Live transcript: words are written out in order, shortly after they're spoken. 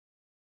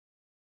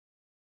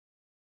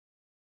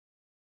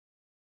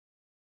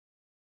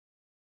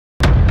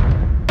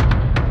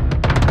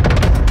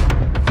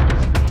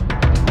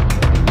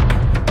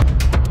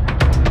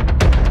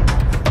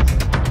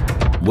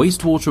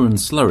Wastewater and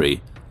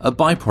slurry are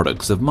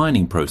byproducts of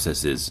mining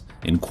processes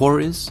in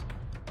quarries,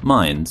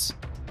 mines,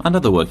 and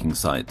other working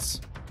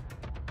sites.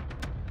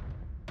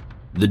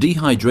 The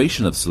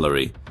dehydration of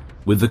slurry,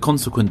 with the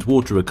consequent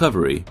water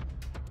recovery,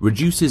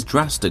 reduces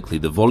drastically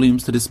the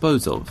volumes to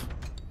dispose of,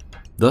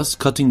 thus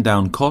cutting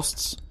down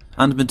costs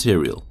and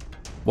material,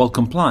 while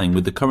complying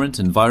with the current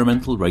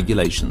environmental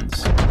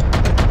regulations.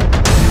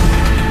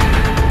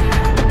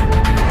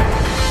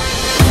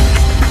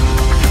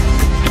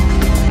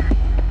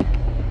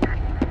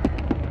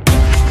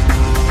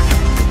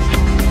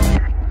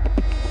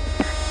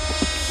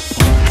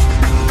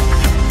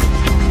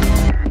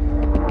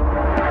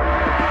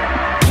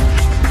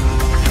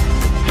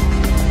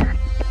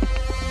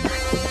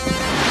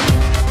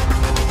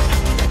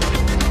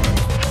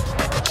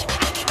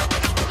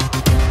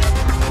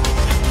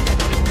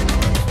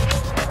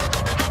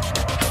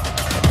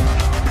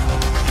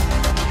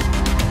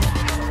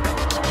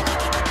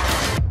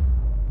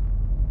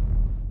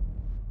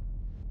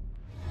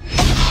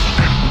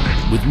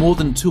 With more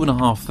than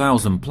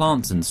 2,500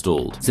 plants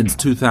installed since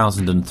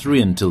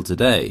 2003 until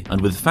today, and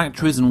with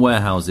factories and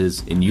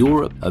warehouses in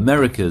Europe,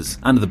 Americas,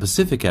 and the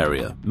Pacific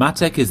area,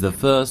 Matec is the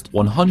first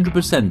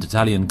 100%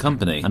 Italian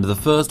company and the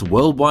first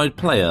worldwide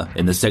player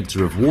in the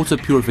sector of water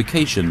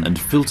purification and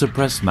filter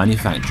press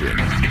manufacturing.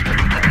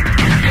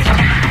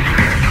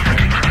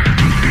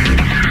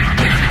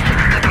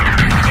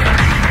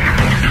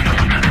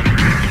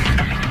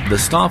 The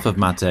staff of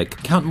Matec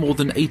count more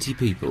than 80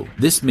 people.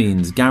 This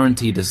means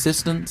guaranteed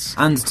assistance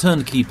and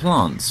turnkey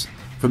plants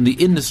from the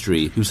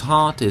industry whose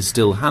heart is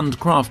still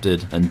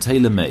handcrafted and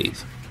tailor-made.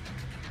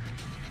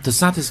 To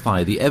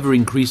satisfy the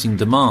ever-increasing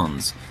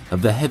demands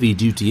of the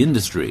heavy-duty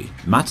industry,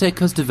 Matec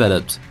has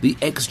developed the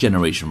X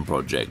Generation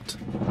project.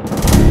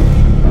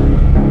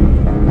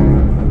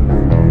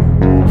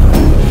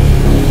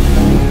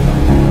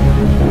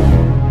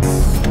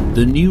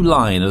 The new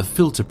line of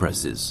filter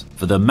presses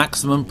for the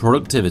maximum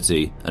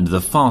productivity and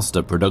the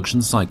faster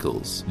production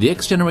cycles. The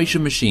X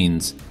Generation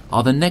machines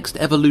are the next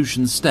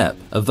evolution step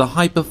of the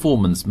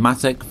high-performance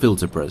Matec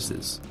filter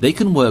presses. They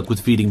can work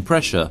with feeding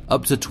pressure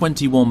up to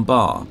 21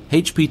 bar,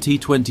 HPT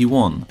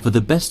 21, for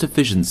the best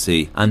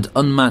efficiency and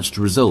unmatched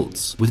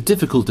results with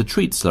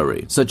difficult-to-treat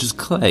slurry, such as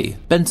clay,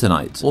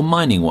 bentonite, or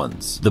mining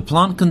ones. The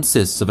plant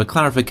consists of a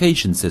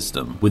clarification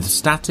system with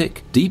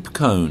static, deep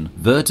cone,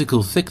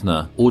 vertical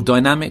thickener, or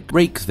dynamic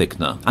rake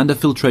thickener, and a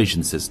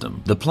filtration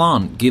system. The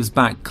plant gives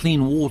back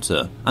clean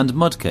water and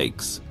mud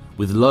cakes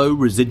with low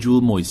residual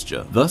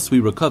moisture. Thus we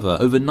recover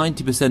over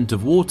 90%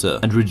 of water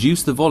and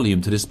reduce the volume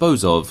to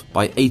dispose of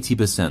by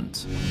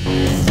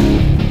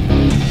 80%.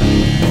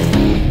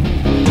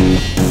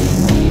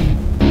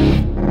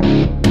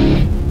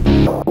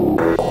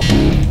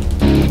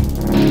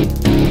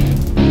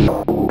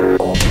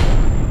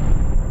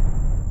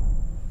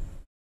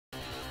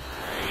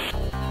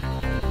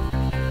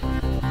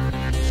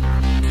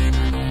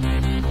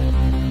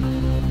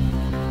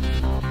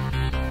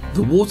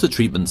 The water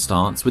treatment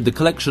starts with the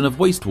collection of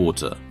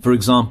wastewater, for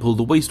example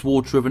the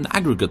wastewater of an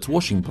aggregates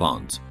washing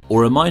plant,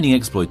 or a mining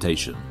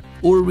exploitation,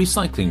 or a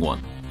recycling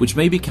one, which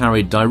may be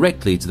carried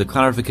directly to the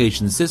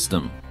clarification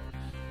system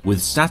with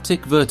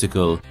static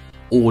vertical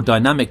or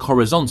dynamic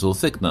horizontal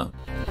thickener.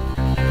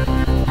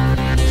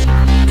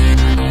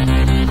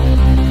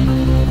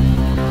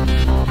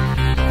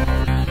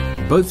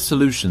 Both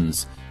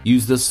solutions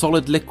use the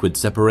solid-liquid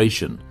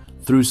separation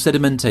through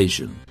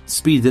sedimentation,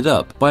 speeded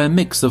up by a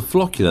mix of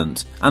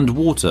flocculant and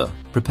water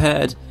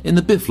prepared in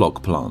the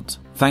Bifloc plant.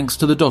 Thanks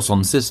to the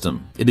DOSON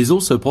system, it is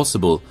also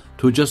possible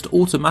to adjust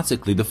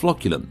automatically the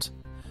flocculant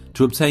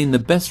to obtain the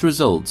best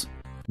result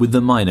with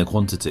the minor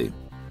quantity.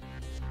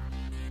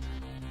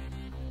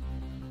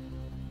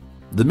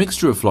 The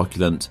mixture of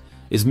flocculant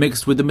is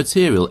mixed with the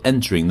material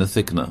entering the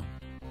thickener.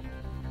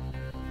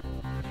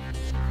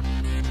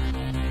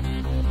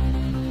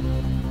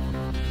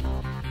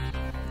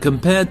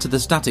 Compared to the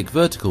static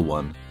vertical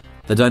one,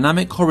 the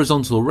dynamic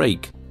horizontal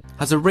rake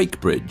has a rake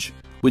bridge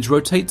which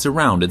rotates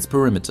around its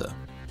perimeter.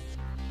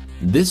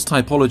 This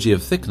typology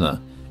of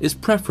thickener is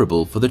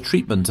preferable for the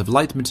treatment of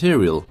light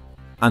material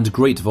and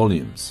great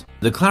volumes.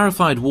 The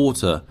clarified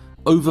water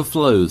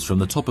overflows from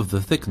the top of the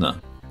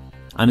thickener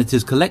and it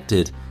is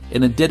collected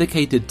in a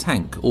dedicated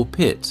tank or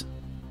pit.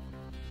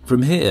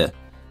 From here,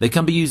 they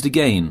can be used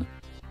again,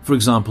 for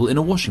example in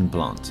a washing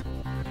plant.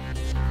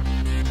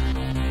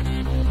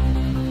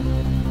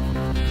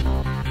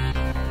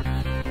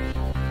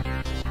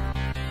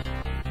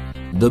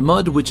 The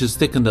mud which is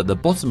thickened at the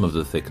bottom of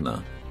the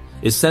thickener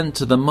is sent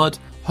to the mud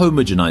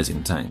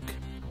homogenizing tank,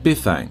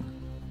 BIFANG,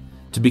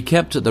 to be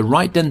kept at the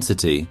right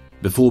density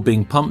before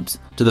being pumped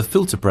to the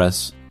filter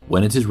press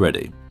when it is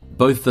ready.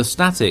 Both the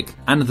static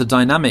and the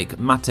dynamic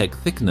Matec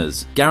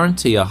thickeners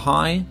guarantee a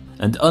high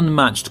and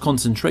unmatched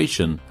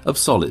concentration of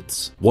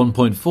solids,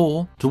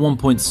 1.4 to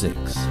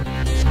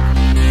 1.6.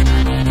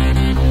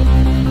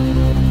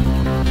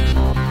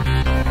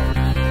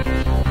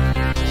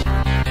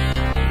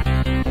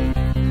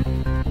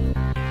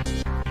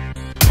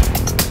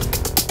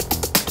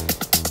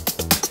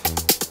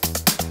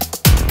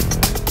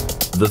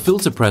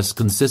 filter press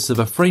consists of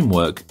a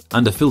framework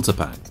and a filter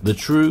pack, the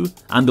true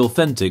and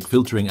authentic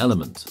filtering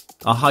element.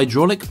 A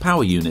hydraulic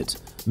power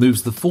unit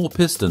moves the 4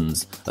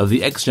 pistons of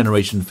the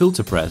X-generation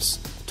filter press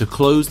to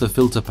close the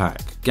filter pack,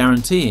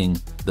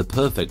 guaranteeing the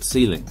perfect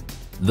sealing.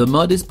 The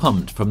mud is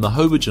pumped from the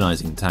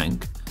homogenizing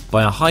tank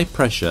by a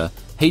high-pressure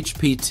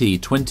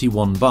HPT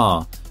 21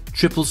 bar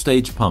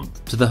triple-stage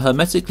pump to the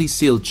hermetically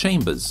sealed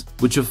chambers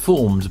which are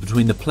formed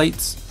between the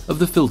plates of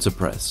the filter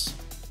press.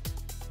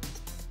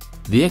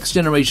 The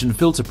X-generation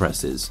filter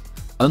presses,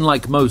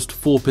 unlike most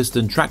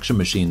 4-piston traction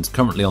machines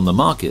currently on the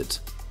market,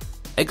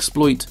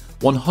 exploit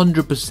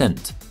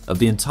 100% of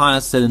the entire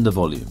cylinder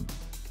volume,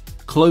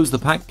 close the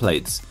pack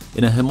plates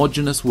in a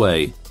homogeneous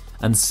way,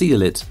 and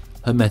seal it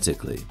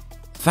hermetically.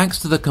 Thanks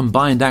to the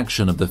combined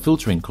action of the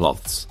filtering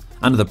cloths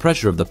and the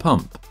pressure of the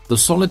pump, the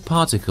solid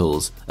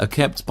particles are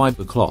kept by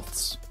the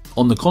cloths.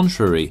 On the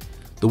contrary,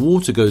 the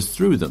water goes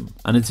through them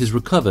and it is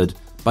recovered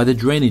by the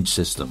drainage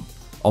system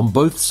on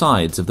both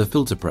sides of the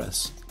filter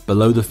press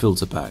below the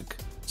filter pack,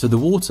 so the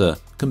water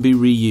can be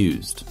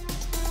reused.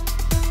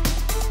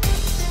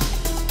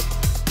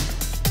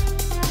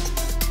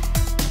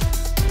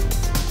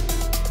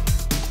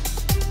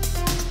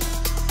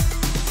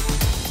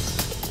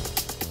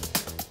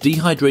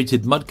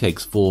 Dehydrated mud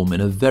cakes form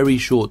in a very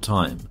short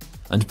time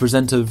and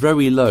present a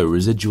very low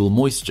residual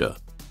moisture,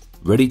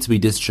 ready to be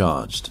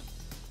discharged.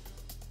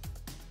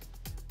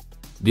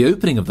 The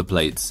opening of the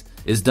plates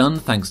is done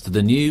thanks to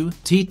the new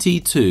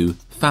TT2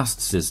 FAST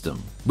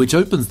system, which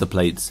opens the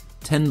plates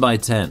 10 by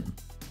 10.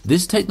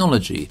 This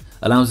technology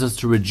allows us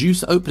to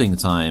reduce opening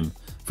time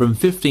from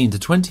 15 to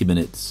 20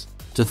 minutes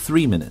to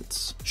 3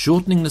 minutes,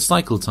 shortening the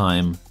cycle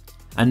time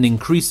and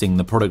increasing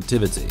the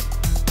productivity.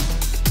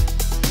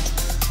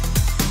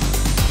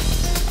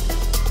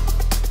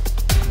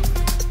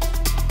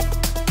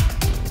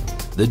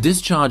 The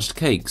discharged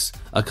cakes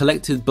are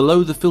collected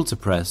below the filter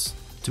press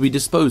to be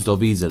disposed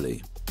of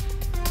easily.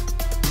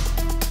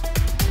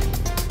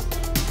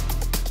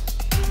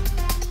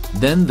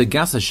 Then the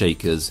gasser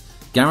shakers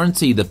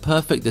guarantee the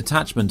perfect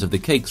detachment of the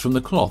cakes from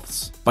the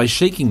cloths by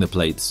shaking the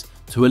plates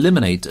to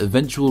eliminate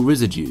eventual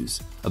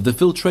residues of the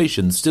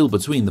filtration still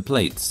between the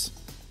plates.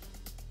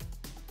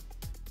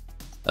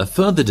 A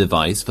further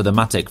device for the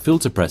Matec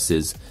filter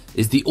presses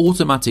is the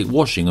automatic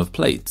washing of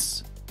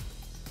plates.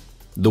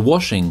 The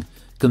washing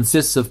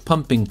consists of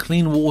pumping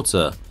clean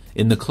water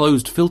in the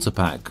closed filter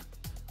pack,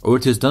 or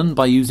it is done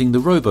by using the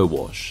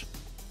RoboWash,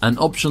 an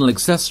optional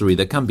accessory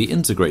that can be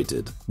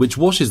integrated, which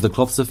washes the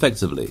cloths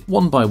effectively,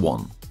 one by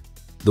one.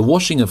 The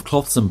washing of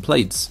cloths and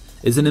plates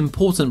is an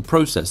important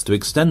process to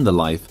extend the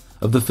life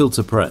of the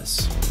filter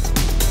press.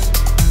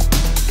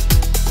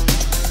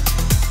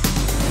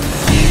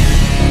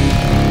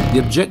 The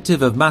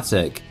objective of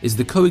Matec is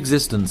the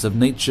coexistence of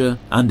nature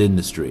and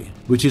industry,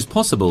 which is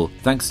possible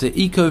thanks to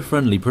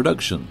eco-friendly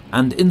production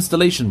and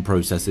installation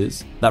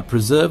processes that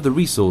preserve the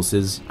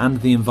resources and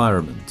the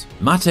environment.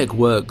 Matec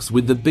works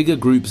with the bigger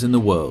groups in the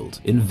world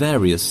in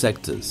various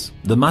sectors.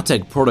 The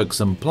Matec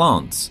products and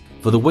plants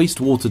for the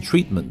wastewater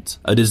treatment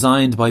are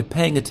designed by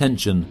paying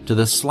attention to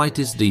the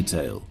slightest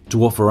detail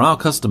to offer our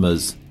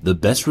customers the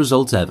best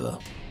result ever.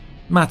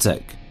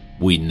 Matec,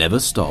 we never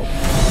stop.